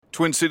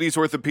Twin Cities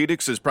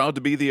Orthopedics is proud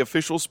to be the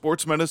official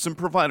sports medicine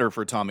provider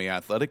for Tommy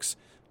Athletics.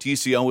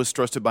 TCO is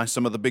trusted by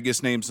some of the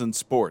biggest names in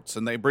sports,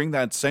 and they bring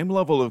that same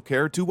level of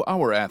care to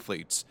our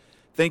athletes.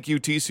 Thank you,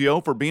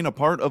 TCO, for being a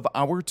part of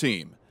our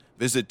team.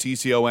 Visit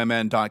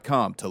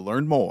TCOMN.com to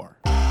learn more.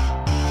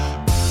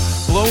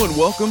 Hello and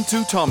welcome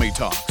to Tommy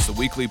Talks, the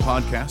weekly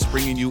podcast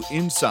bringing you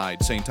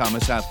inside St.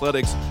 Thomas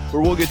Athletics,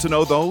 where we'll get to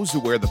know those who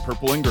wear the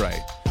purple and gray.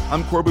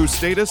 I'm Corbu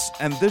Status,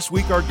 and this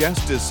week our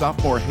guest is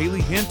Sophomore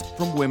Hailey Hindt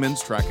from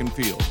women's track and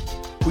field.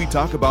 We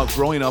talk about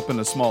growing up in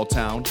a small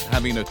town,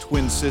 having a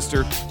twin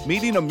sister,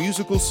 meeting a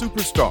musical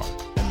superstar,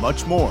 and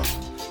much more.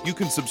 You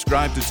can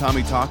subscribe to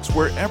Tommy Talks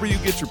wherever you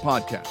get your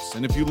podcasts,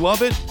 and if you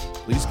love it,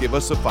 please give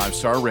us a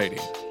 5-star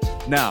rating.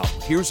 Now,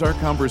 here's our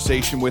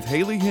conversation with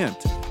Hailey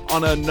Hindt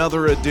on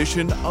another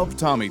edition of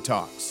Tommy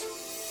Talks.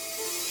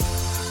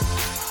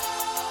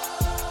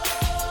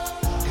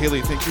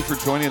 Hailey, thank you for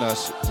joining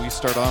us. We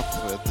start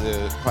off with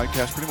the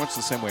podcast pretty much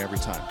the same way every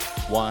time.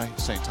 Why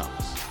St.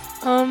 Thomas?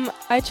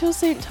 I chose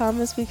St.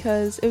 Thomas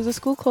because it was a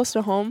school close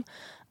to home.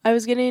 I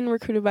was getting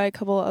recruited by a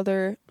couple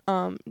other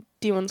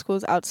D1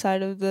 schools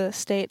outside of the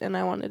state, and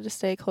I wanted to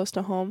stay close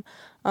to home.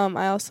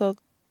 I also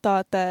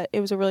thought that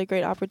it was a really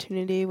great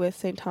opportunity with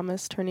St.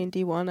 Thomas turning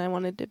D1. I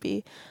wanted to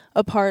be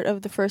a part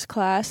of the first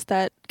class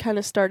that kind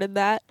of started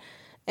that,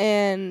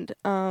 and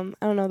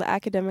the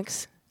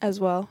academics as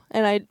well.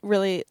 And I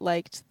really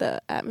liked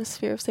the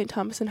atmosphere of St.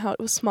 Thomas and how it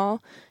was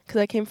small,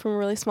 because I came from a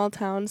really small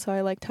town, so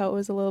I liked how it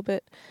was a little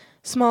bit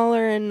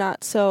smaller and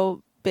not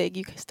so big.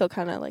 You still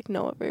kind of like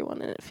know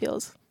everyone, and it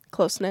feels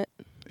close-knit.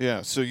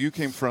 Yeah, so you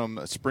came from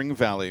Spring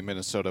Valley,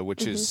 Minnesota,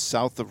 which is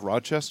south of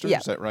Rochester, Yeah.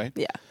 Is that right?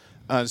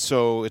 Yeah.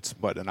 So it's,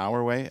 an hour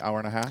away, hour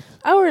and a half?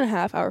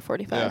 Hour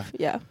 45,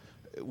 yeah.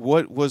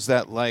 What was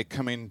that like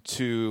coming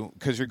to,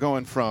 because you're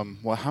going from,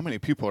 how many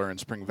people are in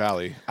Spring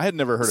Valley? I had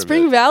never heard of it.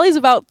 Spring Valley's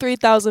about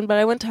 3,000, but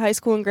I went to high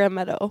school in Grand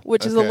Meadow,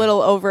 which is a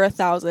little over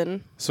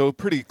 1,000. So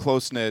pretty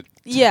close-knit,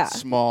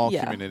 small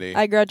community.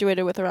 I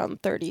graduated with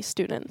around 30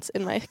 students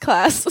in my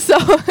class. So.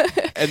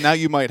 And now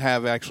you might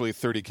have actually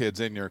 30 kids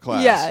in your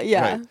class.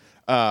 Yeah.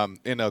 Right.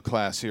 In a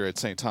class here at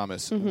St.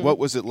 Thomas. Mm-hmm. What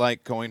was it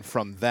like going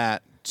from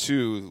that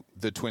to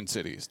the Twin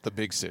Cities, the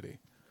big city?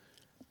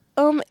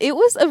 It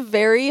was a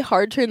very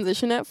hard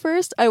transition at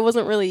first. I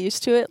wasn't really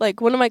used to it.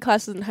 Like, one of my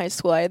classes in high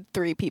school, I had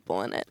 3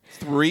 people in it.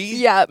 3?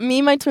 Yeah,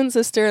 me, my twin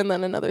sister, and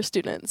then another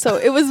student. So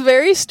it was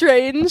very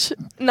strange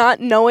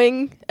not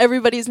knowing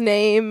everybody's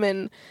name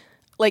and,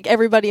 like,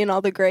 everybody in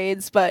all the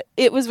grades. But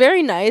it was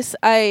very nice.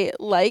 I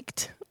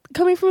liked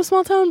coming from a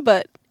small town,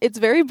 but it's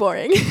very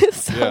boring.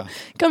 So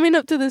coming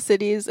up to the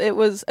cities, it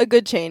was a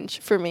good change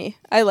for me.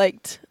 I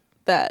liked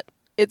that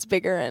it's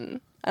bigger,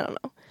 and I don't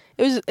know.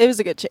 It was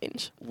a good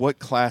change. What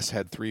class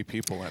had 3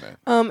 people in it?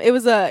 It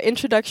was a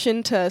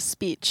introduction to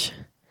speech.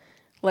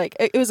 Like,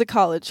 it was a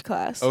college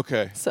class.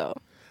 Okay. So,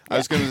 I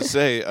was going to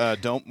say,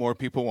 don't more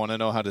people want to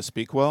know how to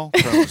speak well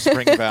from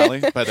Spring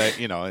Valley? But,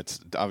 it's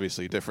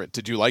obviously different.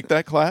 Did you like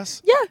that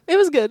class? Yeah, it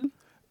was good.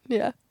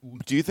 Yeah.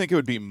 Do you think it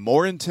would be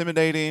more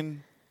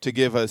intimidating to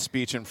give a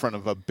speech in front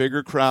of a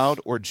bigger crowd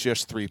or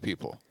just 3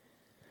 people?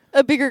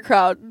 A bigger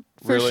crowd,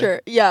 for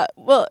sure. Yeah.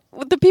 Well,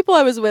 with the people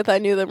I was with, I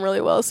knew them really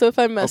well. So if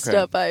I messed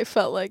up, I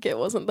felt like it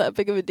wasn't that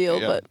big of a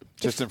deal. Yeah. But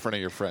just in front of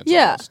your friends.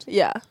 Yeah. Almost.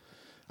 Yeah.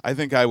 I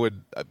think I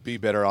would be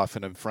better off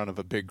in front of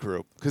a big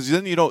group, because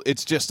then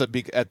it's just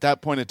at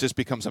that point it just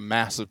becomes a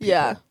mass of people.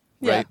 Yeah. Right?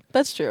 Yeah,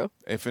 that's true.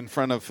 If in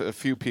front of a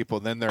few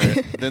people, then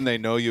they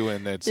know you,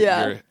 and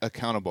you're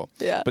accountable.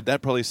 Yeah. But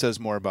that probably says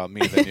more about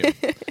me than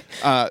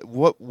you.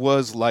 What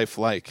was life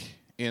like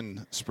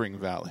in Spring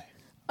Valley?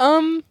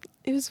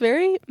 It was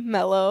very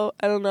mellow.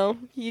 I don't know.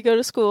 You go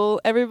to school,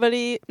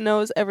 everybody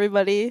knows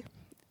everybody.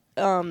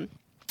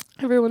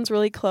 Everyone's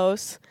really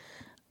close.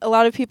 A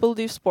lot of people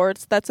do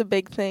sports. That's a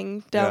big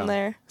thing down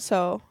there.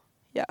 So,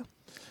 yeah.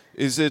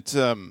 Is it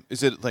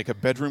like a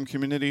bedroom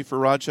community for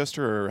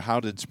Rochester, or how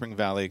did Spring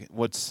Valley?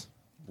 What's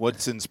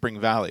in Spring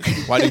Valley?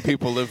 Why do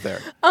people live there?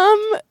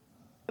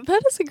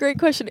 That is a great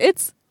question.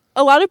 It's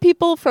a lot of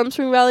people from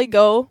Spring Valley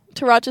go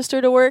to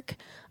Rochester to work.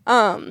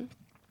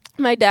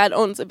 My dad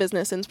owns a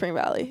business in Spring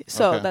Valley,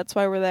 so that's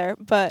why we're there.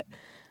 But,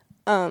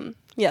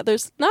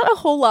 there's not a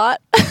whole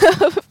lot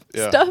of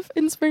stuff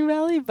in Spring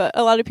Valley, but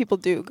a lot of people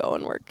do go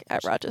and work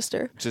at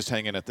Rochester. Just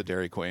hanging at the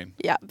Dairy Queen.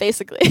 Yeah,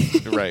 basically.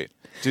 Right.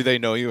 Do they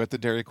know you at the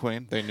Dairy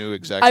Queen? They knew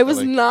exactly. I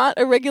was not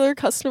a regular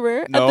customer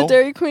at the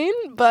Dairy Queen,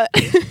 but...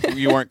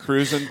 You weren't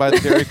cruising by the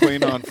Dairy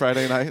Queen on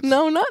Friday nights?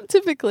 No, not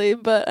typically,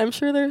 but I'm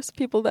sure there's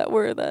people that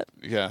were that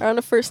are on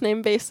a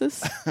first-name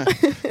basis.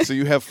 So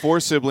you have 4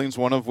 siblings,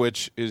 one of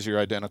which is your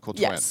identical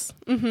twin. Yes.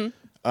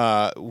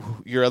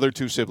 Mm-hmm. Your other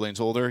 2 siblings,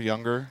 older,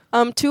 younger?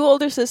 2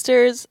 older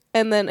sisters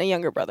and then a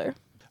younger brother.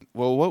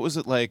 Well, what was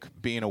it like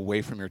being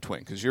away from your twin?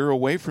 Because you're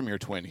away from your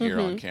twin here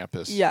on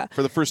campus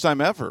for the first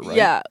time ever, right?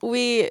 Yeah,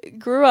 we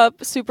grew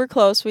up super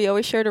close. We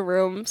always shared a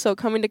room. So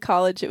coming to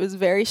college, it was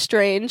very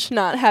strange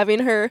not having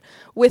her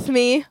with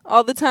me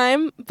all the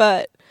time.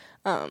 But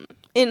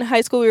in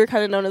high school, we were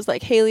kind of known as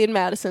like Haley and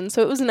Madison.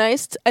 So it was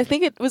nice. I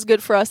think it was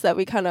good for us that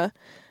we kind of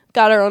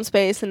got our own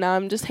space, and now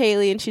I'm just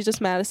Hailey and she's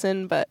just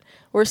Madison, but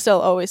we're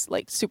still always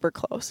like super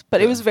close.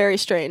 But it was very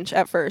strange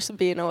at first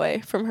being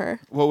away from her.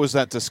 What was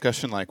that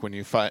discussion like when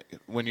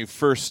you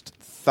first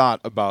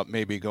thought about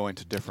maybe going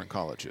to different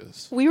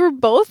colleges? We were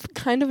both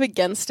kind of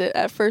against it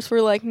at first.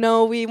 We're like,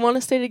 no, we want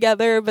to stay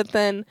together, but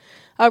then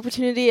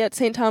opportunity at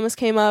St. Thomas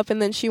came up,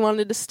 and then she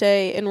wanted to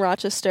stay in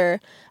Rochester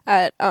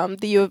at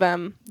the U of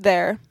M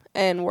there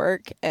and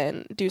work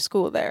and do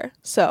school there.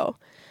 So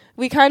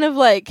we kind of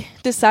like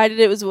decided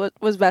it was what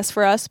was best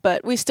for us,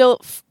 but we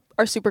still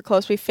are super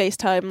close. We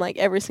FaceTime like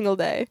every single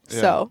day.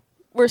 Yeah. So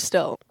we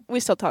still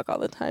talk all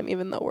the time,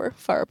 even though we're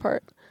far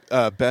apart.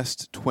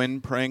 Best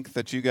twin prank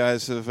that you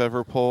guys have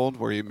ever pulled,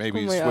 where you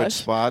maybe switch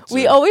spots?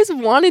 We always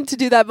wanted to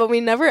do that, but we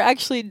never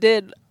actually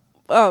did.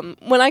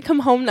 When I come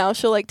home now,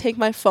 she'll like take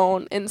my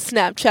phone and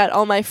Snapchat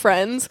all my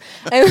friends,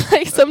 and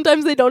like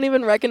sometimes they don't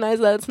even recognize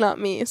that it's not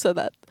me. So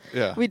that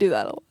we do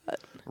that a lot.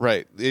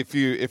 Right.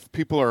 If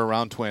people are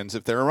around twins,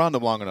 if they're around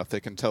them long enough, they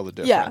can tell the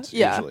difference.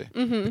 Usually.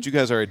 Mm-hmm. But you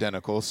guys are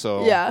identical,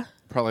 so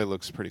probably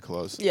looks pretty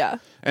close. Yeah.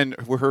 And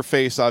her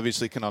face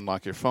obviously can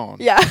unlock your phone.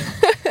 Yeah.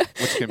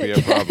 Which can be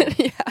a problem.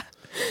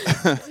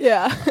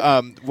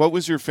 Yeah. What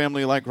was your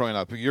family like growing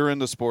up? You're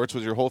into sports.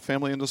 Was your whole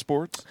family into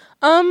sports?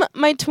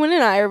 My twin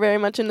and I are very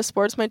much into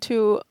sports. My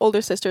two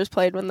older sisters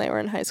played when they were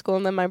in high school,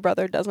 and then my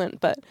brother doesn't.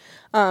 But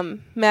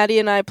Maddie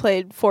and I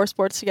played 4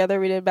 sports together.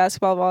 We did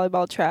basketball,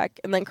 volleyball,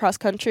 track, and then cross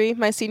country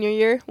my senior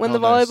year when the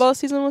volleyball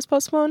season was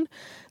postponed.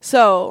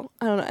 So,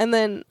 I don't know. And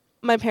then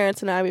my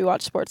parents and I, we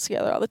watch sports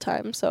together all the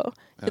time. So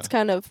it's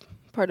kind of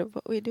part of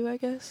what we do, I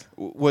guess.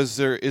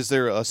 Is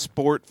there a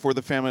sport for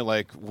the family,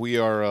 like we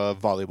are a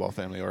volleyball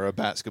family or a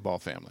basketball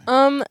family?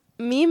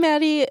 Me,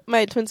 Maddie,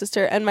 my twin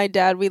sister, and my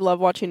dad, we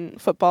love watching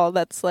football.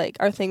 That's like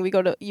our thing. We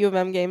go to U of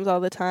M games all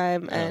the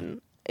time,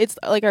 and it's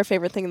like our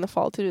favorite thing in the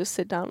fall to just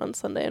sit down on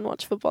Sunday and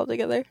watch football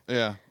together.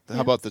 Yeah.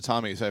 How about the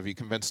Tommies? Have you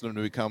convinced them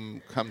to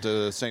come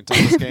to St.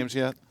 Thomas games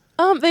yet?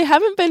 They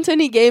haven't been to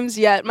any games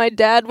yet. My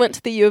dad went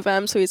to the U of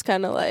M, so he's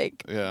kind of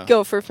like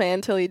Gopher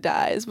fan till he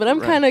dies. But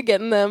I'm kind of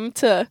getting them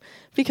to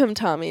become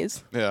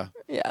Tommies. Yeah.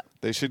 Yeah.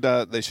 They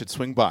should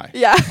swing by.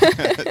 Yeah.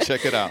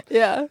 Check it out.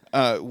 Yeah.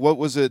 What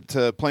was it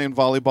playing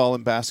volleyball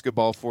and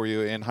basketball for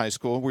you in high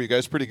school? Were you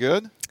guys pretty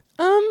good?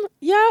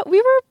 Yeah, we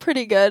were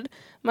pretty good.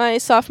 My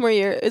sophomore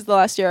year is the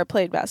last year I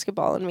played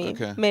basketball, and we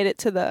made it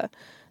to the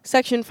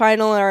section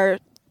final. Our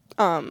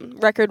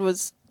record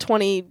was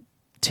 22-2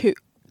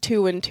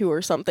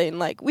 or something.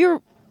 Like, we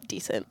were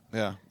decent.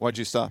 Yeah. Why'd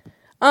you stop?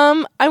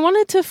 I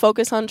wanted to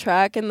focus on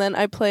track, and then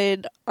I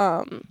played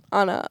on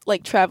a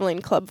like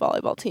traveling club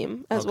volleyball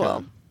team as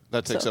well.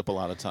 That takes up a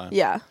lot of time.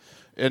 Yeah.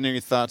 Any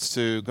thoughts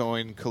to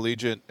going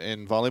collegiate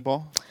in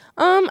volleyball?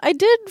 I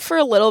did for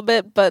a little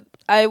bit, but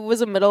I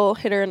was a middle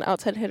hitter and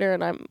outside hitter,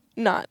 and I'm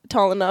not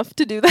tall enough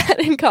to do that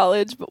in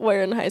college, but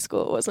where in high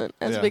school it wasn't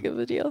as big of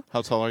a deal.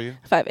 How tall are you?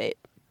 5'8".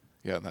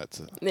 Yeah,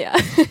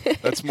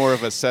 that's more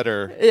of a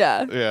setter.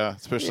 Yeah,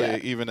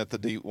 especially even at the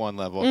D1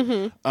 level.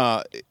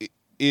 Mm-hmm.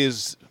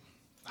 Is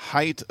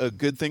height a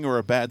good thing or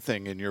a bad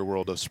thing in your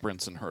world of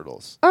sprints and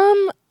hurdles?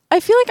 I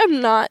feel like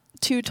I'm not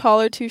too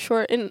tall or too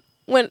short, and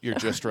when you're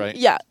just right.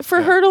 Yeah,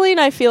 for hurdling,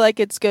 I feel like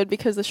it's good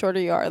because the shorter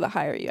you are, the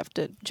higher you have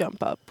to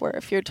jump up. Where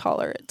if you're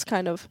taller, it's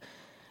kind of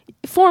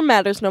form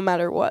matters no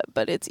matter what,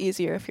 but it's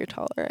easier if you're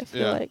taller. I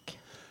feel like.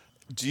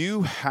 Do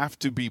you have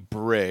to be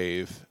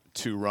brave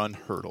to run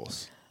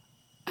hurdles?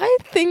 I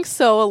think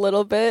so, a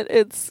little bit.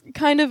 It's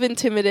kind of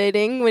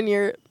intimidating when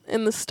you're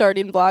in the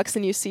starting blocks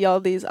and you see all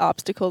these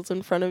obstacles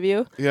in front of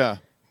you. Yeah.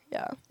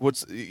 Yeah.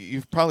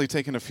 You've probably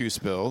taken a few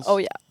spills. Oh,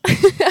 yeah.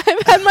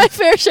 I've had my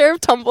fair share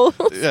of tumbles.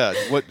 Yeah.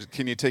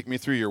 Can you take me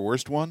through your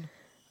worst one?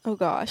 Oh,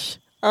 gosh.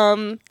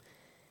 It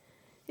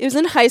was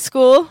in high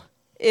school.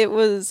 It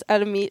was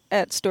at a meet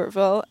at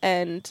Stewartville,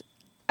 and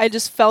I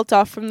just felt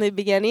off from the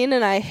beginning,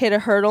 and I hit a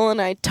hurdle,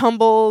 and I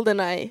tumbled, and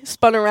I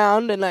spun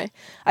around, and I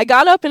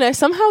got up, and I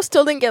somehow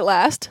still didn't get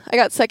last. I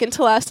got second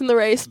to last in the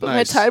race, but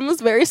my time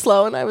was very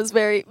slow, and I was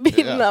very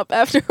beaten up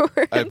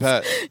afterwards. I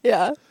bet.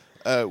 Yeah.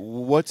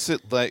 What's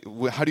it like?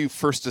 How do you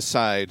first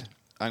decide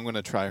I'm going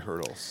to try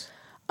hurdles?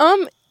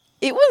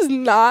 It was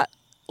not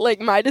like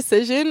my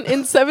decision.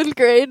 In 7th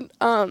grade,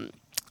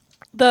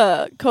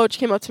 the coach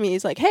came up to me.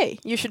 He's like, "Hey,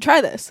 you should try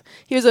this."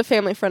 He was a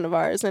family friend of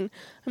ours, and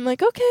I'm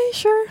like, "Okay,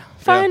 sure,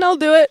 fine, I'll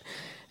do it."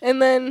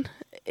 And then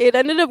it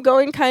ended up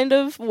going kind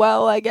of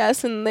well, I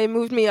guess, and they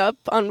moved me up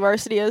on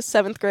varsity as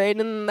 7th grade,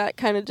 and that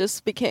kind of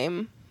just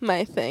became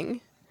my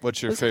thing.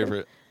 What's your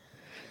favorite?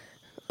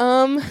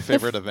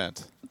 Favorite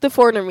event? The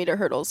 400-meter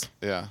hurdles.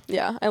 Yeah.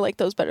 Yeah, I like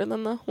those better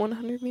than the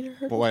 100-meter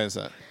hurdles. Well, why is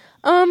that?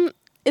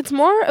 It's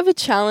more of a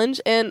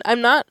challenge, and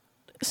I'm not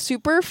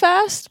super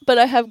fast, but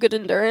I have good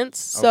endurance.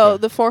 So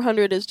the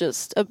 400 is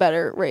just a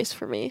better race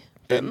for me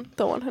than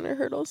the 100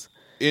 hurdles.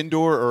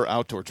 Indoor or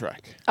outdoor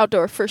track?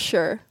 Outdoor, for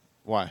sure.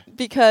 Why?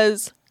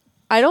 Because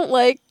I don't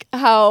like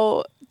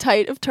how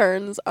tight of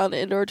turns on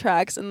indoor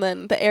tracks, and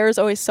then the air is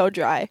always so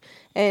dry.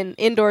 And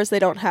indoors, they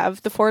don't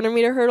have the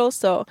 400-meter hurdle,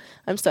 so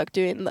I'm stuck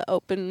doing the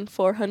open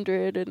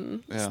 400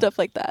 and stuff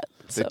like that.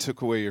 They So.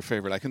 took away your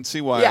favorite. I can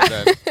see why Yeah.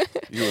 then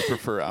you would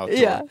prefer outdoor.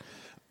 Yeah.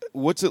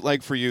 What's it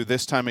like for you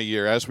this time of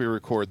year? As we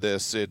record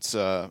this, it's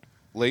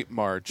late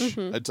March.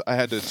 Mm-hmm. I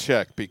had to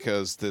check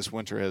because this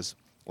winter has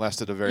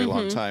lasted a very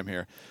long time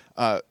here.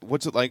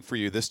 What's it like for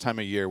you this time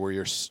of year where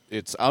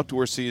it's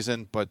outdoor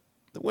season, but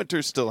the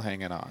winter's still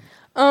hanging on?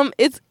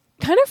 It's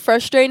kind of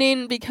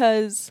frustrating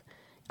because,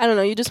 I don't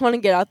know, you just want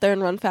to get out there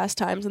and run fast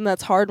times, and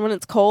that's hard when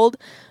it's cold.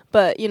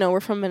 But, we're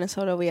from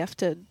Minnesota. We have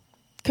to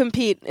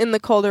compete in the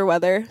colder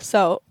weather.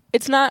 So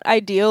it's not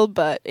ideal,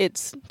 but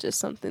it's just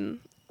something.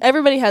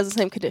 Everybody has the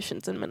same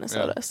conditions in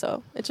Minnesota,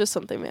 so it's just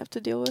something we have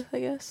to deal with, I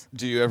guess.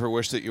 Do you ever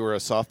wish that you were a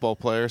softball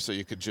player so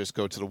you could just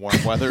go to the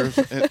warm weather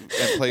and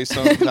play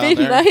some down It'd be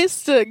there?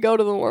 nice to go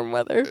to the warm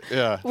weather.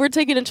 Yeah. We're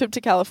taking a trip to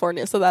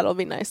California, so that'll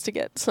be nice to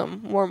get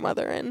some warm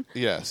weather in.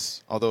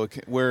 Yes, although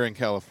we're in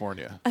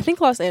California. I think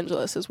Los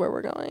Angeles is where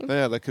we're going.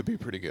 Yeah, that could be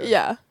pretty good.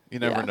 Yeah. You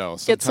never know.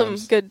 Get some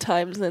Sometimes- good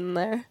times in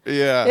there.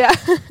 Yeah.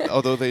 Yeah.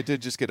 Although they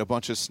did just get a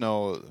bunch of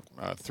snow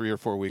 3 or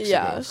 4 weeks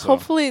Yeah. ago. So.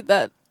 Hopefully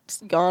that's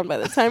gone by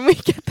the time we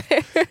get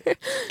there.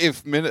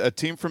 If a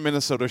team from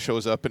Minnesota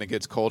shows up and it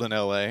gets cold in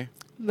L.A.,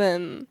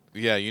 Then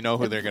yeah, you know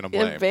who they're going to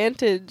blame.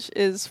 advantage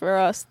is for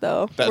us,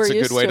 though. That's We're a good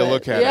used way to it.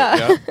 look at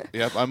Yeah. it.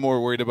 Yep. I'm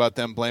more worried about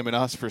them blaming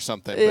us for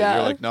something. But Yeah.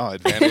 you're like, no,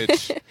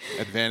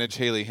 advantage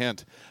Hailey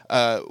Hindt.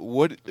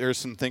 What are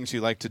some things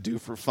you like to do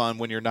for fun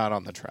when you're not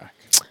on the track?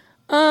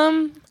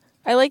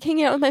 I like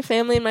hanging out with my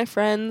family and my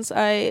friends.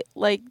 I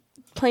like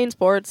playing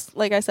sports.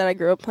 Like I said, I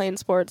grew up playing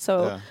sports,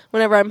 so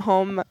whenever I'm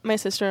home, my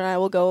sister and I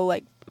will go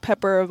like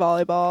pepper a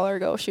volleyball or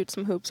go shoot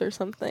some hoops or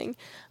something.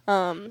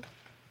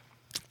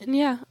 And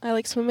yeah, I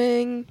like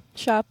swimming,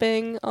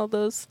 shopping, all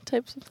those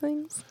types of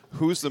things.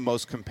 Who's the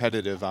most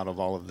competitive out of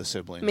all of the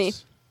siblings? Me.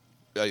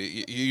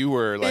 You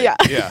were like,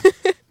 Yeah.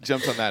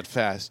 jumped on that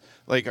fast.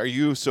 Like, are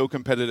you so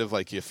competitive,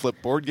 like you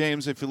flip board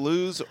games if you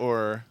lose,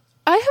 or?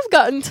 I have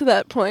gotten to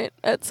that point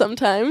at some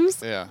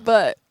times. Yeah.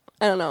 But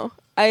I don't know.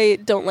 I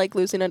don't like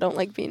losing. I don't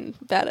like being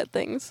bad at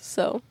things.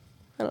 So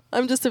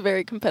I'm just a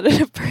very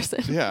competitive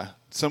person. Yeah.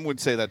 Some would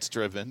say that's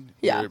driven.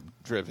 Yeah. You're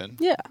driven.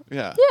 Yeah.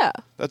 Yeah. Yeah.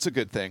 That's a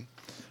good thing.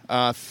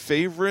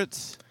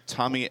 Favorite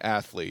Tommy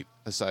athlete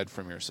aside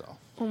from yourself?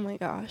 Oh my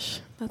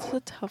gosh. That's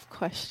a tough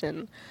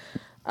question.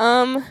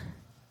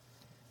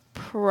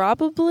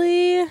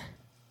 Probably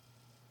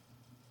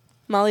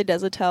Molly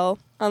Desautels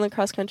on the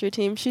cross country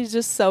team. She's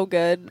just so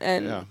good,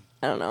 and I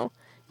don't know.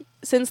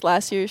 Since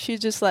last year, she's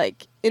just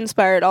like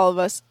inspired all of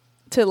us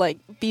to like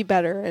be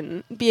better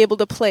and be able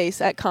to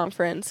place at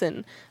conference,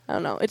 and I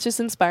don't know. It's just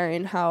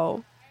inspiring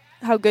how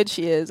good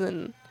she is,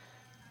 and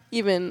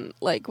even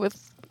like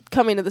with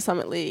coming to the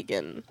Summit League,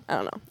 and I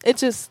don't know. It's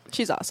just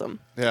she's awesome.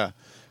 Yeah.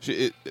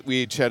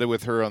 We chatted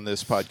with her on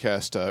this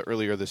podcast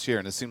earlier this year,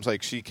 and it seems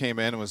like she came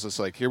in and was just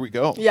like, here we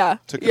go. Yeah.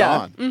 Took it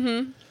on.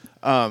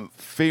 Mm-hmm.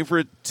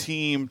 Favorite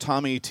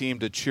Tommy team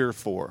to cheer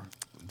for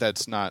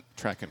that's not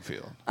track and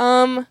field?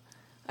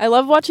 I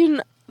love watching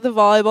the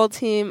volleyball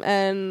team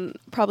and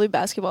probably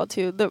basketball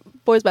too. The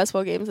boys'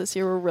 basketball games this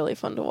year were really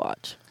fun to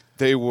watch.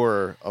 They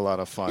were a lot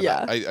of fun.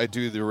 Yeah. I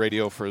do the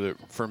radio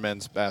for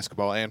men's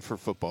basketball and for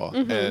football.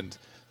 And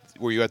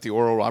were you at the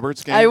Oral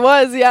Roberts game? I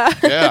was, yeah.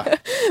 Yeah.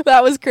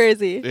 That was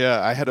crazy.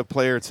 Yeah, I had a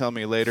player tell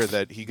me later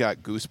that he got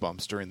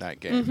goosebumps during that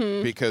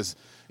game because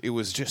it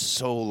was just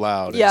so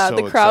loud. Yeah, and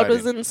so the crowd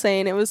exciting. was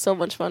insane. It was so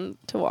much fun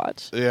to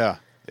watch. Yeah,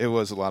 it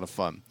was a lot of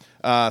fun.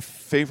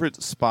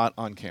 Favorite spot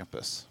on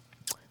campus?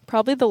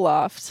 Probably the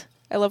loft.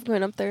 I love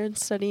going up there and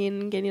studying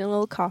and getting a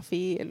little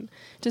coffee and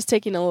just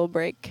taking a little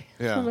break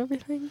from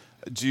everything.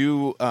 Do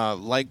you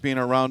like being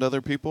around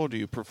other people? Do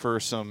you prefer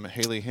some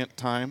Hailey Hindt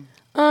time?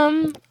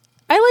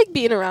 I like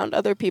being around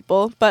other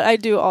people, but I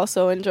do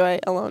also enjoy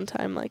alone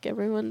time like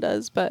everyone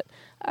does. But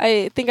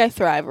I think I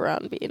thrive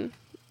around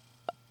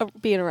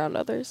being around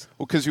others.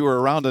 Well, because you were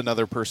around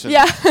another person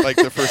Yeah. like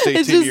the first 18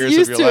 It's just years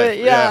used of your to life.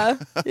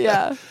 it.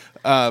 Yeah.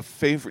 Yeah.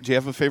 Do you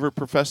have a favorite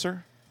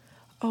professor?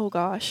 Oh,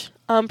 gosh.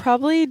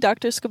 Probably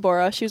Dr.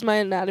 Scabora. She was my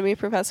anatomy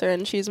professor,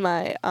 and she's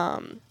my,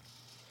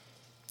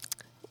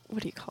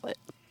 what do you call it?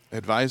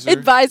 Advisor?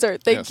 Advisor.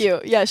 Thank Yes.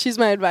 you. Yeah, she's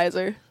my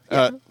advisor.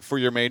 Yeah. For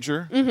your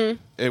major? Mm-hmm.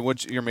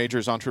 And your major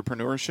is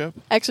entrepreneurship?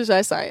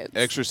 Exercise science.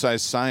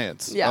 Exercise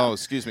science. Yeah. Oh,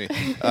 excuse me.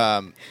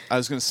 I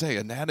was going to say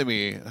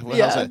anatomy. What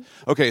Yeah. else?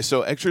 Okay,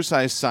 so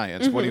exercise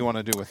science. What do you want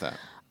to do with that?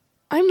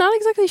 I'm not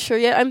exactly sure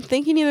yet. I'm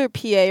thinking either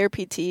PA or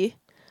PT,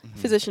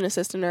 physician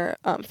assistant or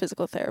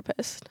physical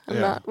therapist. I'm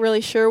not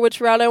really sure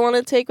which route I want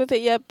to take with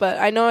it yet, but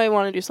I know I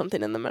want to do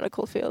something in the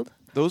medical field.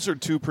 Those are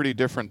two pretty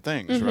different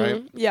things,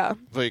 right? Yeah.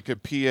 Like a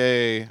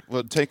PA.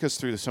 Well, take us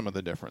through some of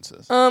the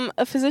differences.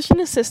 A physician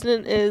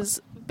assistant is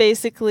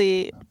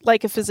basically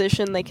like a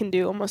physician. They can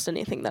do almost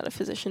anything that a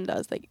physician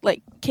does. They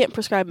can't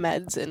prescribe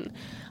meds, and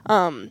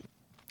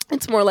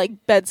it's more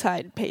like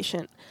bedside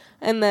patient.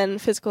 And then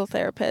physical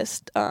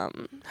therapist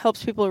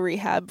helps people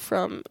rehab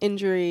from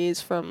injuries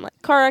from like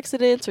car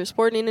accidents or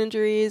sporting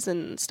injuries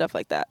and stuff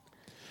like that.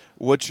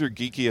 What's your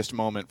geekiest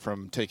moment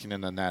from taking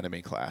an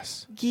anatomy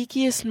class?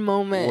 Geekiest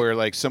moment. Where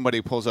like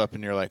somebody pulls up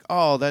and you're like,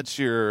 oh, that's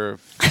your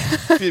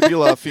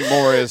fibula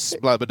femoris,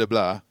 blah, blah, blah,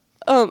 blah.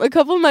 A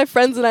couple of my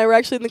friends and I were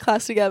actually in the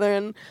class together,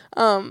 and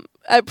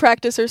at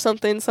practice or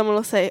something, someone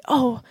will say,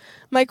 oh,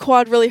 my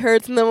quad really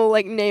hurts, and then we'll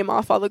like name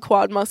off all the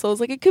quad muscles.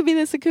 Like, it could be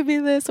this,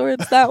 or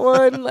it's that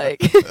one.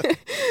 Like,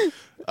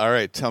 all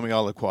right, tell me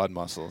all the quad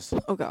muscles.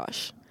 Oh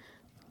gosh,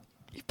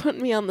 you're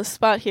putting me on the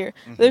spot here.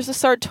 Mm-hmm. There's the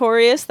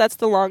sartorius, that's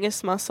the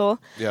longest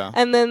muscle. Yeah.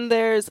 And then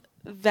there's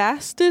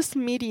vastus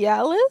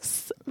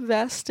medialis,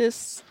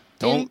 vastus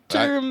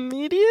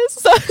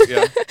intermedius.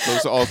 Yeah,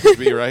 those all could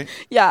be right.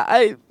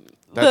 Yeah,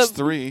 That's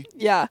 3.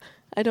 Yeah,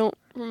 I don't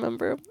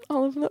remember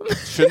all of them.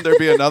 Shouldn't there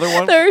be another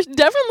one? There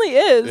definitely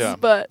is, yeah.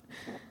 But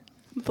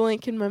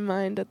blank in my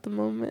mind at the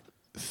moment.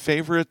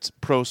 Favorite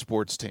pro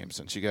sports team,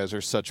 since you guys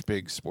are such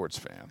big sports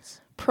fans?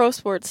 Pro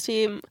sports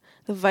team,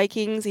 the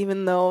Vikings,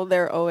 even though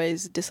they're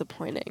always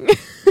disappointing.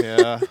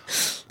 Yeah,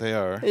 they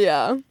are.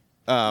 Yeah.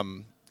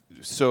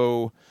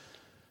 So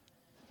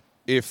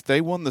if they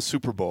won the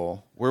Super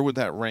Bowl, where would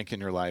that rank in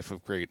your life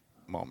of great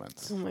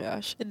moments? Oh my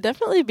gosh, it'd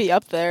definitely be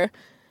up there.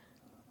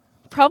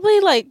 Probably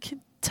like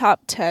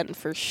top 10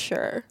 for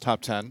sure.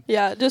 Top 10?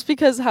 Yeah, just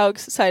because how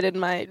excited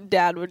my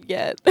dad would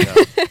get. Yeah.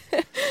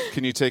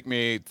 Can you take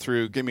me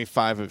through, give me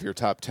 5 of your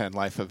top 10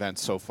 life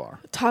events so far?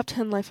 Top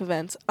 10 life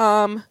events.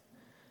 Let's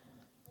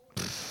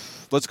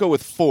go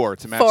with 4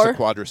 to match the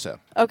quadricep.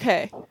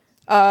 Okay.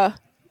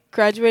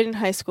 Graduating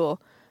high school.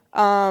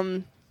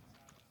 Being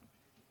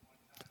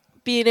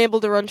able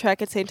to run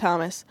track at St.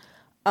 Thomas.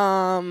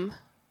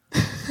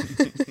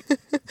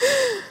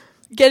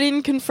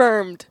 Getting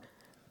confirmed.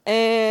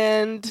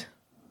 And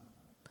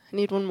I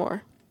need one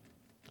more.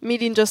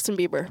 Meeting Justin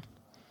Bieber.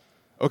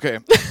 Okay.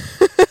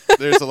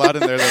 There's a lot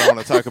in there that I want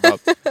to talk about.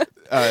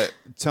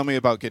 Tell me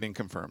about getting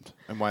confirmed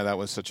and why that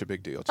was such a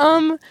big deal to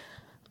you.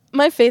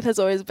 My faith has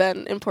always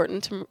been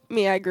important to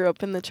me. I grew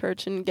up in the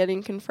church, and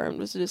getting confirmed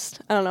was just,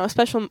 I don't know, a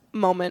special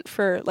moment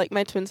for, like,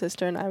 my twin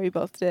sister and I. We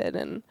both did.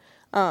 And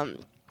I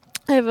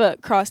have a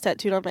cross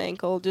tattooed on my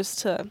ankle just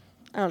to,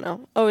 I don't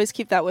know, always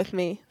keep that with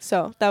me.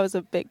 So that was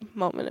a big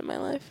moment in my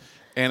life.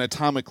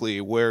 Anatomically,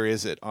 where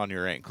is it on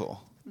your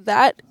ankle?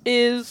 That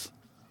is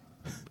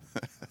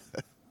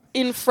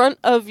in front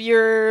of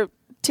your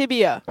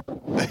tibia.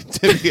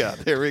 Tibia,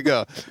 there we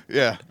go.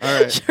 Yeah,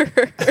 all right. Sure.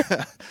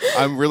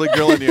 I'm really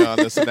grilling you on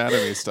this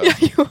anatomy stuff.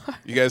 Yeah, you are.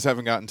 You guys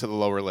haven't gotten to the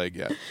lower leg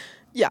yet.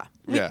 Yeah.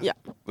 Yeah.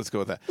 Let's go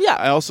with that. Yeah.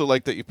 I also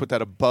like that you put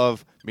that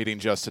above meeting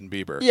Justin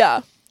Bieber.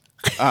 Yeah.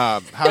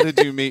 How did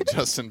you meet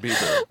Justin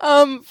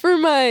Bieber? For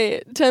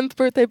my 10th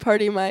birthday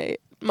party, my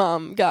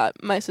mom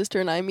got my sister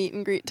and I meet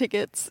and greet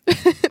tickets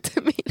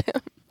to meet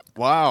him.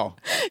 Wow.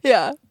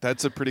 Yeah.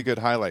 That's a pretty good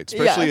highlight,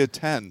 especially at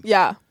 10.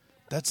 Yeah.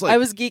 That's like I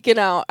was geeking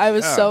out. I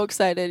was so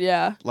excited,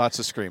 yeah. Lots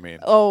of screaming.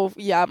 Oh,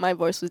 yeah, my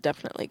voice was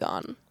definitely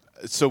gone.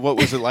 So what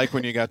was it like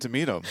when you got to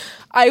meet him?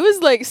 I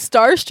was like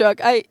starstruck.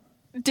 I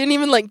didn't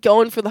even like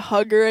go in for the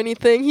hug or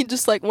anything. He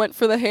just like went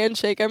for the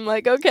handshake. I'm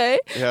like, okay,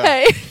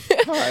 hey.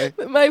 Hi.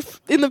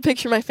 In the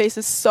picture, my face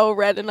is so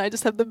red, and I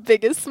just have the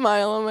biggest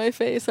smile on my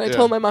face. And I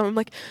told my mom, I'm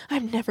like,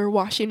 I'm never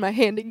washing my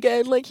hand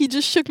again. Like, he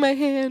just shook my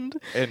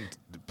hand. And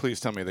please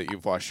tell me that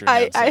you've washed your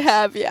hands. I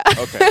have, yeah.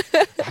 Okay.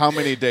 How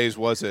many days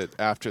was it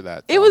after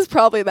that? It was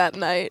probably that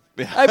night.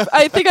 Yeah.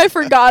 I think I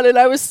forgot it.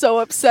 I was so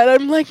upset.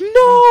 I'm like,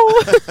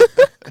 no.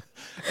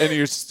 And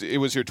it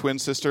was your twin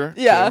sister?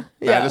 Yeah.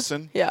 Too?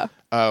 Madison? Yeah.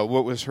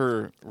 What was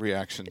her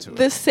reaction to it?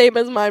 The same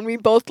as mine. We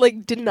both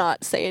like did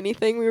not say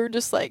anything. We were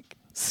just like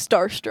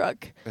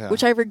starstruck,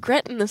 which I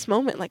regret in this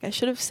moment. Like, I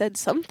should have said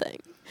something.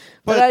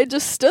 But I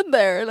just stood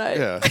there and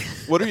Yeah.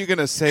 What are you going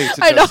to say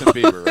to Justin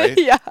Bieber, right?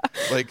 Yeah.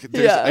 Like,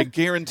 I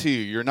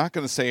guarantee you're not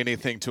going to say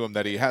anything to him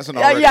that he hasn't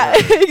already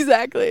heard.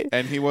 Exactly.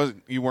 And you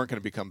weren't going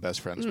to become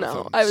best friends with him.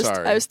 No,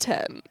 I was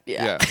 10.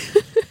 Yeah.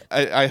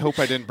 I hope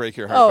I didn't break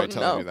your heart by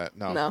telling you that.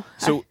 No.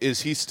 So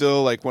is he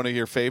still like one of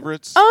your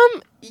favorites?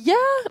 Yeah,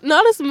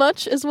 not as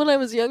much as when I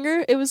was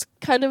younger. It was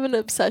kind of an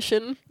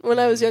obsession when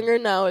I was younger.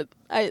 Now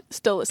I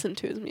still listen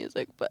to his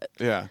music, but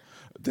yeah.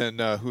 Then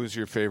who's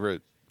your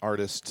favorite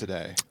artist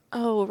today?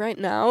 Oh, right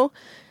now,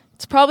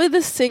 it's probably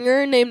the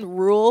singer named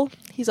Rule.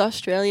 He's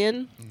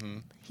Australian. Mm-hmm.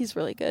 He's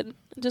really good.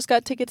 Just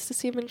got tickets to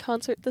see him in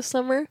concert this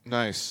summer.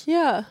 Nice.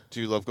 Yeah.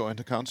 Do you love going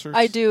to concerts?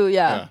 I do,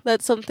 yeah.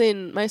 That's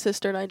something my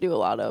sister and I do a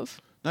lot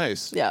of.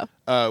 Nice. Yeah.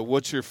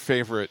 What's your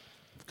favorite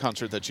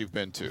concert that you've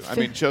been to? I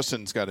mean,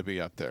 Justin's got to be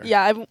up there.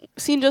 Yeah, I've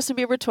seen Justin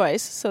Bieber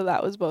twice, so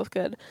that was both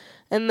good.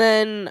 And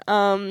then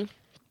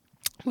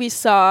we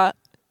saw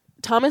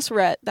Thomas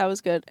Rhett. That was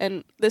good.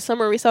 And this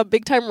summer we saw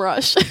Big Time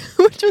Rush,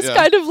 which was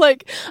kind of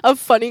like a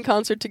funny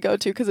concert to go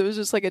to because it was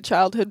just like a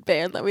childhood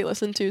band that we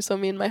listened to. So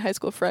me and my high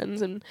school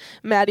friends and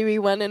Maddie, we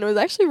went, and it was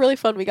actually really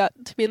fun. We got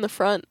to be in the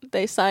front.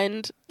 They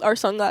signed our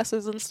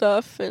sunglasses and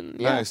stuff. And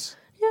Nice.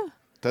 Yeah.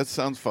 That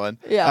sounds fun.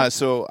 Yeah.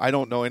 So I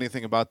don't know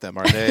anything about them.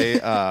 Are they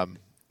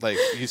Like,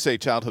 you say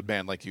childhood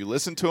band, like you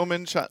listened to them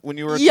when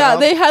you were a child? Yeah,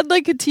 they had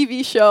like a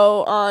TV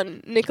show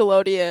on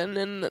Nickelodeon,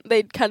 and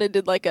they kind of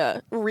did like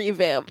a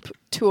revamp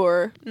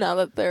tour now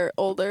that they're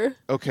older.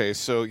 Okay,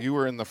 so you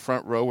were in the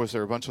front row. Was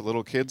there a bunch of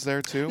little kids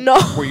there too? No.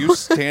 Were you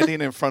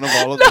standing in front of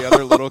all of the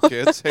other little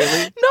kids,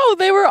 Hailey? No,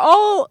 they were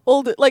all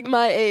old, like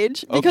my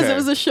age, because Okay. it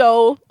was a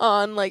show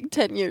on like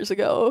 10 years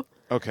ago.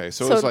 Okay,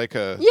 so it was like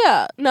a...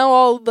 Yeah, now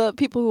all the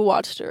people who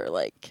watched her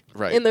like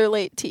Right. in their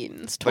late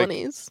teens,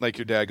 20s. Like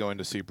your dad going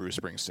to see Bruce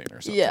Springsteen or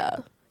something.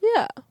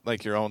 Yeah.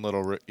 Like your own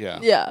little,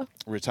 Yeah.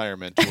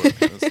 retirement tour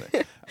kind of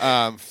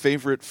thing.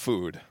 Favorite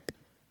food?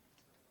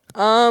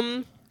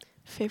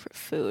 Favorite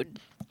food?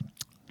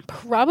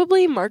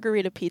 Probably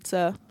margarita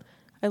pizza.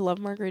 I love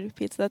margarita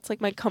pizza. That's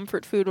like my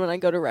comfort food when I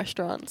go to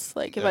restaurants.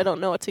 Like if I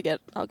don't know what to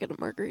get, I'll get a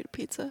margarita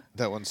pizza.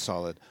 That one's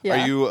solid.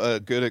 Yeah. Are you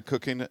good at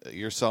cooking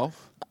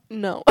yourself?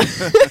 No.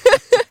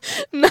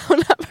 No,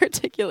 not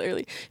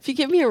particularly. If you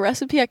give me a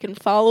recipe, I can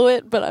follow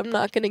it, but I'm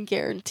not going to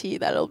guarantee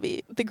that it'll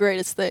be the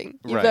greatest thing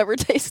you've ever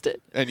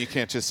tasted. And you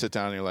can't just sit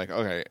down and you're like,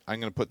 okay,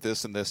 I'm going to put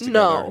this and this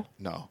together.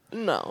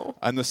 No.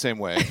 I'm the same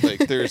way.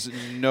 Like, there's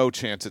no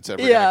chance it's ever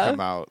going to come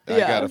out. I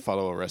got to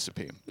follow a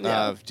recipe.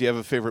 Yeah. Do you have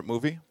a favorite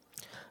movie?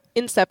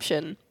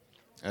 Inception.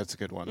 That's a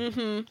good one.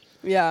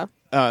 Mm-hmm. Yeah.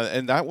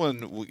 And that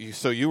one,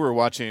 so you were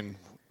watching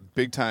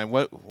Big Time.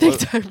 Big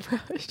Time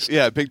Rush.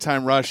 Yeah, Big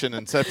Time Rush and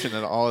Inception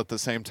and all at the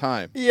same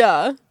time.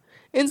 Yeah.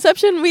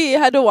 Inception we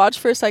had to watch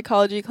for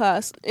psychology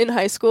class in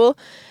high school,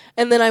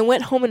 and then I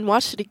went home and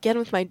watched it again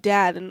with my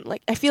dad, and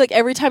like I feel like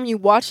every time you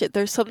watch it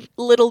there's some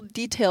little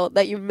detail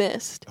that you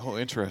missed. Oh,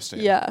 interesting.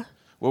 Yeah.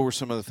 What were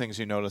some of the things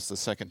you noticed the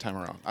second time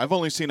around? I've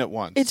only seen it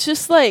once. It's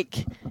just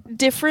like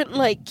different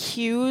like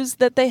cues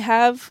that they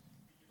have,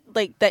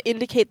 like that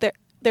indicate that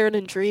they're in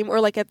a dream, or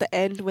like at the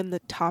end when the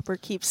topper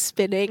keeps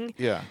spinning.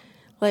 Yeah.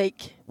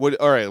 Like.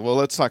 All right. Well,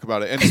 let's talk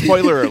about it. And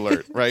spoiler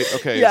alert, right?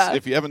 Okay. Yeah.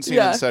 If you haven't seen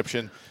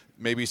Inception,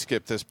 maybe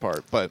skip this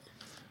part. But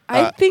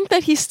I think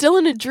that he's still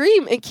in a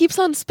dream. It keeps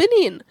on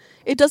spinning.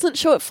 It doesn't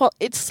show it fall.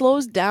 It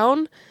slows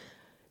down,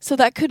 so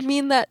that could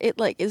mean that it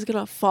like is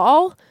gonna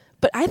fall.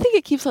 But I think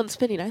it keeps on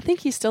spinning. I think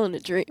he's still in a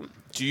dream.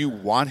 Do you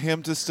want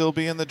him to still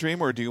be in the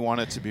dream, or do you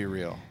want it to be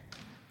real?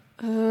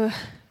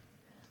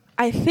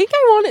 I think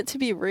I want it to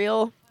be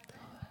real,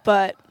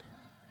 but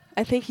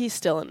I think he's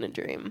still in a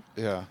dream.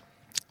 Yeah.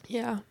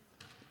 Yeah.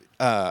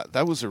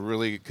 That was a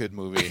really good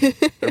movie.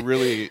 A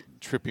really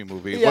trippy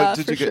movie. Yeah,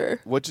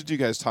 What did you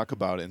guys talk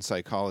about in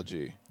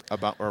psychology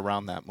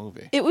around that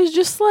movie? It was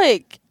just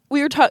like we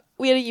had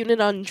a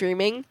unit on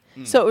dreaming,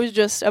 so it was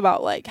just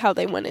about like how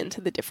they went into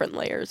the different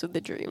layers of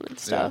the dream and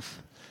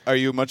stuff. Yeah. Are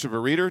you much of a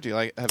reader? Do you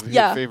have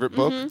your favorite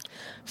book? Mm-hmm.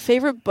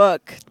 Favorite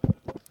book?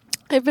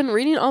 I've been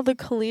reading all the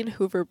Colleen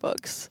Hoover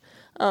books.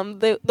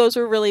 Those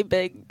were really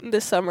big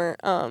this summer.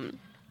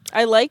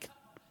 I like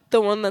the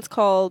one that's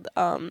called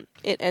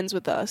It Ends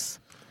With Us.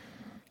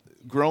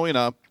 Growing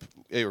up,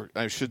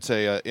 I should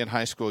say in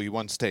hhigh school, you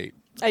won state.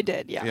 I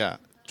did, yeah. Yeah.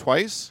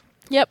 Twice?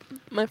 Yep.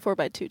 My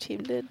 4x2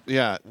 team did.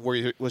 Yeah.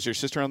 Was your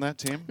sister on that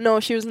team?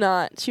 No, she was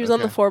not. She was on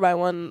the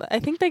 4x1.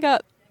 I think they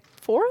got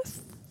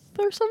 4th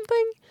or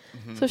something.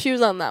 Mm-hmm. So she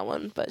was on that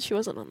one, but she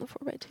wasn't on the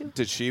 4x2.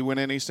 Did she win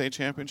any state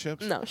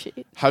championships? No,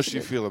 How'd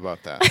she feel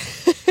about that?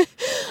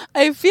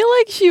 I feel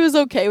like she was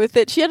okay with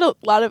it. She had a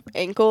lot of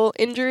ankle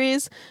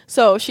injuries,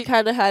 so she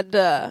kind of had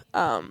to...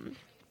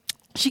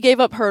 she gave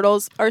up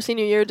hurdles our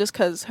senior year just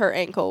because her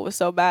ankle was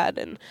so bad,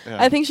 and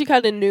I think she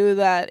kind of knew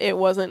that it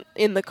wasn't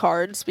in the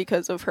cards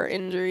because of her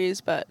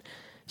injuries, but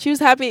she was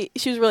happy.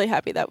 She was really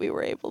happy that we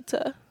were able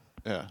to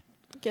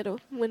get a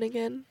win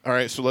again. All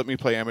right, so let me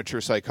play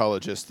amateur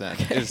psychologist then.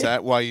 Okay. Is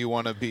that why you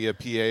want to be a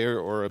PA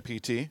or a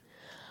PT?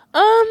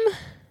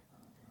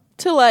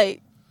 To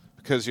like...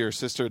 Because your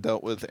sister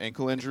dealt with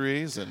ankle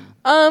injuries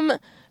and...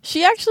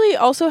 She actually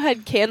also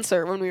had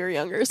cancer when we were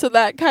younger, so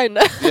that kind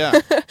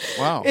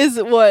of is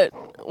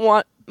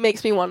what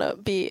makes me want to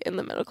be in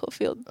the medical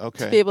field.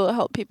 Okay. To be able to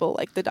help people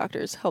like the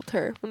doctors helped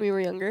her when we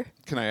were younger.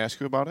 Can I ask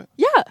you about it?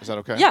 Yeah. Is that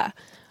okay? Yeah.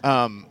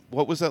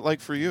 What was that like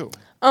for you?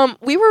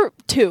 We were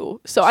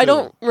 2, so I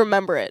don't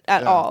remember it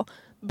at all.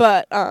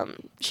 But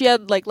she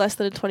had like less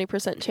than a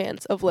 20%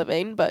 chance of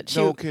living. But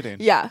no kidding.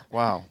 Yeah.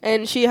 Wow.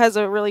 And she has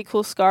a really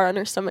cool scar on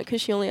her stomach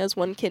because she only has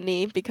 1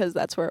 kidney because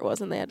that's where it was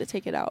and they had to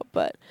take it out.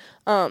 But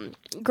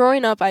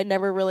growing up, I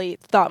never really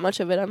thought much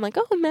of it. I'm like,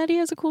 oh, Maddie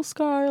has a cool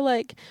scar.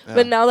 Like,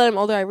 but now that I'm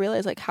older, I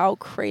realize like how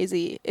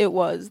crazy it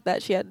was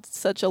that she had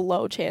such a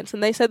low chance.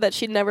 And they said that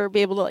she'd never be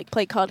able to like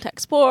play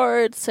contact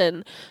sports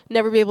and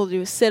never be able to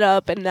do a sit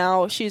up. And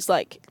now she's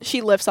like,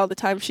 she lifts all the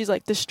time. She's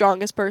like the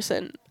strongest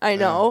person I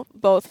know,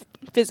 both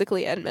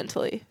physically and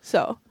mentally.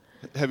 So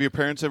have your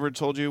parents ever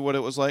told you what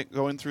it was like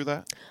going through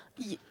that?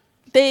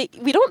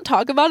 We don't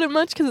talk about it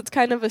much because it's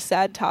kind of a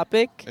sad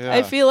topic,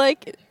 I feel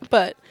like,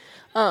 but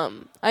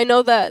I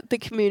know that the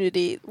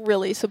community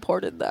really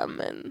supported them,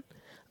 and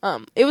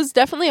it was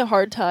definitely a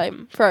hard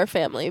time for our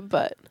family,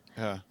 but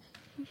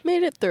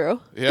made it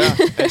through. Yeah,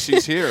 and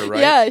she's here,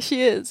 right? Yeah,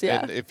 she is,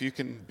 yeah. And if you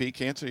can beat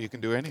cancer, you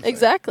can do anything.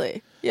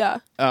 Exactly. Yeah.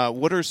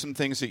 What are some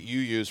things that you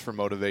use for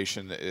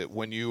motivation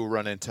when you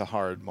run into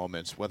hard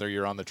moments, whether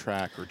you're on the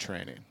track or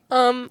training?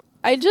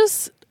 I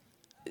just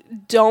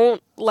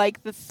don't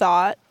like the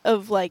thought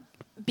of like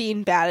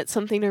being bad at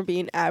something or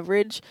being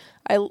average.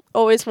 I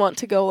always want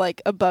to go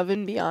like above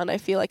and beyond. I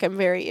feel like I'm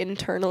very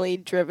internally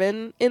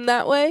driven in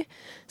that way.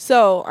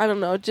 So I don't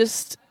know,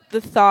 just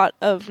the thought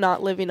of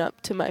not living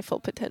up to my full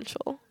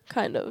potential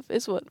kind of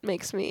is what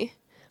makes me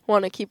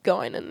want to keep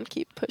going and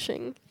keep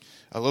pushing.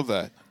 I love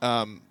that.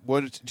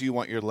 What do you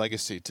want your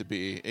legacy to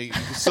be? You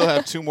still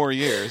have 2 more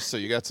years, so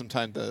you got some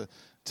time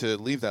to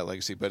leave that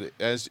legacy. But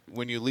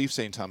when you leave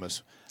St.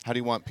 Thomas, how do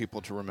you want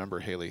people to remember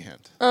Hailey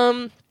Hindt?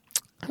 I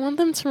want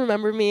them to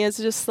remember me as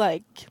just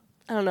like,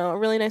 I don't know, a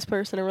really nice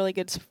person, a really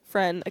good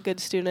friend, a good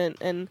student.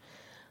 And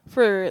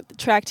for the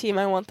track team,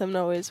 I want them to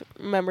always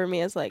remember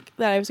me as like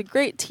that I was a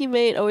great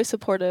teammate, always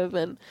supportive,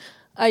 and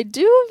I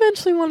do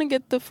eventually want to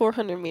get the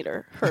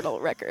 400-meter hurdle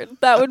record.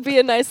 That would be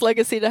a nice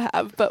legacy to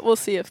have, but we'll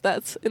see if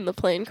that's in the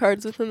playing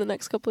cards within the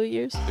next couple of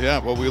years.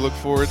 Yeah, well, we look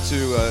forward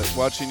to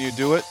watching you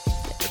do it,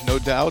 no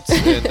doubts,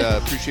 and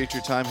appreciate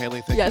your time,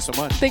 Hailey. Thank you so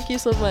much. Thank you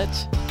so much.